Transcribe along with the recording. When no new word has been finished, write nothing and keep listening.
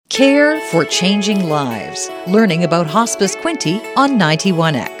Care for Changing Lives. Learning about Hospice Quinte on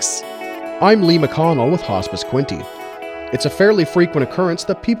 91X. I'm Lee McConnell with Hospice Quinte. It's a fairly frequent occurrence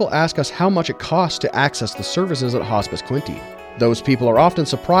that people ask us how much it costs to access the services at Hospice Quinte. Those people are often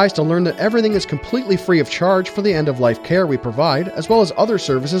surprised to learn that everything is completely free of charge for the end-of-life care we provide, as well as other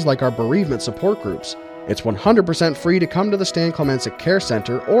services like our bereavement support groups. It's 100% free to come to the Stan Clemencic Care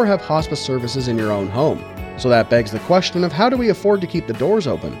Center or have hospice services in your own home. So that begs the question of how do we afford to keep the doors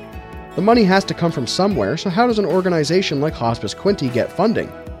open? The money has to come from somewhere, so how does an organization like Hospice Quinte get funding?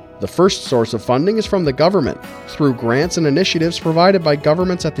 The first source of funding is from the government, through grants and initiatives provided by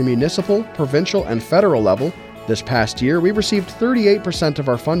governments at the municipal, provincial, and federal level. This past year, we received 38% of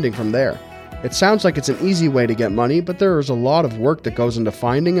our funding from there. It sounds like it's an easy way to get money, but there is a lot of work that goes into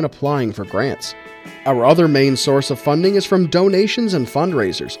finding and applying for grants. Our other main source of funding is from donations and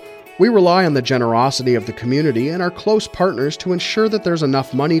fundraisers. We rely on the generosity of the community and our close partners to ensure that there's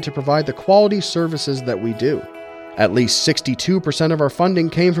enough money to provide the quality services that we do. At least 62% of our funding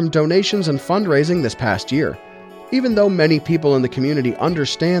came from donations and fundraising this past year. Even though many people in the community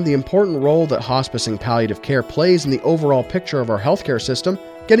understand the important role that hospice and palliative care plays in the overall picture of our healthcare system,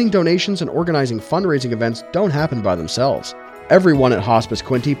 getting donations and organizing fundraising events don't happen by themselves. Everyone at Hospice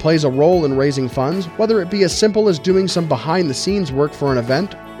Quinte plays a role in raising funds, whether it be as simple as doing some behind-the-scenes work for an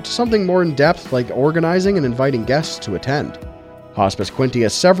event, or to something more in-depth like organizing and inviting guests to attend. Hospice Quinte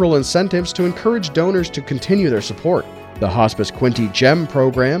has several incentives to encourage donors to continue their support. The Hospice Quinte GEM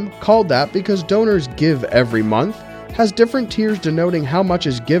program, called that because donors give every month, has different tiers denoting how much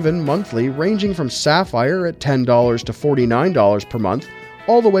is given monthly, ranging from Sapphire at $10 to $49 per month,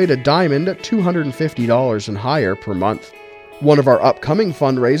 all the way to Diamond at $250 and higher per month. One of our upcoming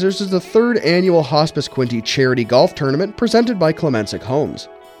fundraisers is the third annual Hospice Quinte Charity Golf Tournament presented by Clemencic Homes.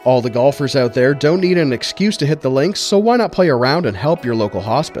 All the golfers out there don't need an excuse to hit the links, so why not play around and help your local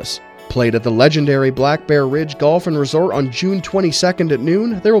hospice? Played at the legendary Black Bear Ridge Golf and Resort on June 22nd at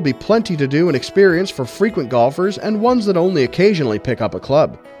noon, there will be plenty to do and experience for frequent golfers and ones that only occasionally pick up a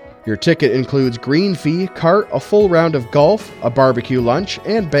club. Your ticket includes green fee, cart, a full round of golf, a barbecue lunch,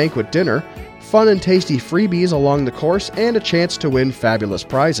 and banquet dinner, fun and tasty freebies along the course, and a chance to win fabulous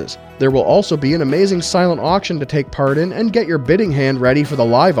prizes. There will also be an amazing silent auction to take part in and get your bidding hand ready for the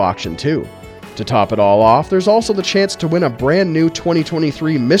live auction too. To top it all off, there's also the chance to win a brand new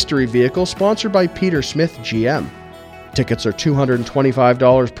 2023 mystery vehicle sponsored by Peter Smith GM. Tickets are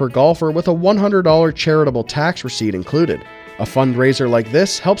 $225 per golfer with a $100 charitable tax receipt included. A fundraiser like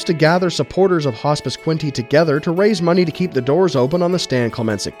this helps to gather supporters of Hospice Quinte together to raise money to keep the doors open on the Stan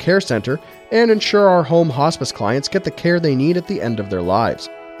Clemencic Care Center and ensure our home hospice clients get the care they need at the end of their lives.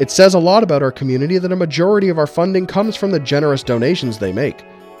 It says a lot about our community that a majority of our funding comes from the generous donations they make.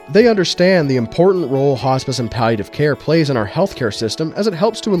 They understand the important role hospice and palliative care plays in our healthcare system as it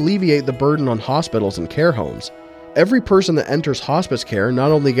helps to alleviate the burden on hospitals and care homes. Every person that enters hospice care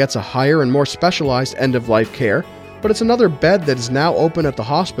not only gets a higher and more specialized end-of-life care, but it's another bed that is now open at the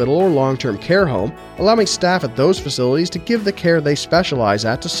hospital or long-term care home, allowing staff at those facilities to give the care they specialize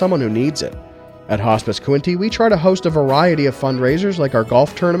at to someone who needs it. At Hospice Quinte, we try to host a variety of fundraisers like our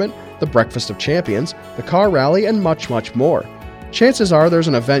golf tournament, the Breakfast of Champions, the car rally, and much, much more. Chances are there's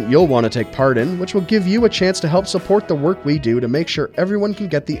an event you'll want to take part in, which will give you a chance to help support the work we do to make sure everyone can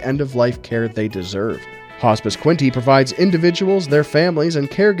get the end-of-life care they deserve. Hospice Quinte provides individuals, their families,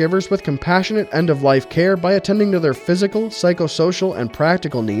 and caregivers with compassionate end-of-life care by attending to their physical, psychosocial, and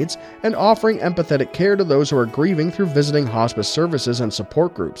practical needs and offering empathetic care to those who are grieving through visiting hospice services and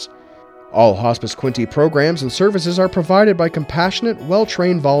support groups. All Hospice Quinte programs and services are provided by compassionate,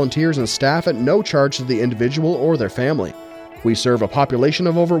 well-trained volunteers and staff at no charge to the individual or their family. We serve a population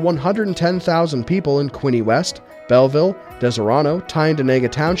of over 110,000 people in Quinte West, Belleville, Deserano,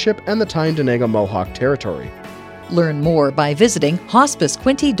 Tyendinaga Township, and the Tyendinaga Mohawk Territory. Learn more by visiting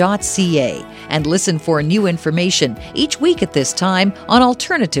hospicequinte.ca and listen for new information each week at this time on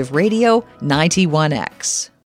Alternative Radio 91X.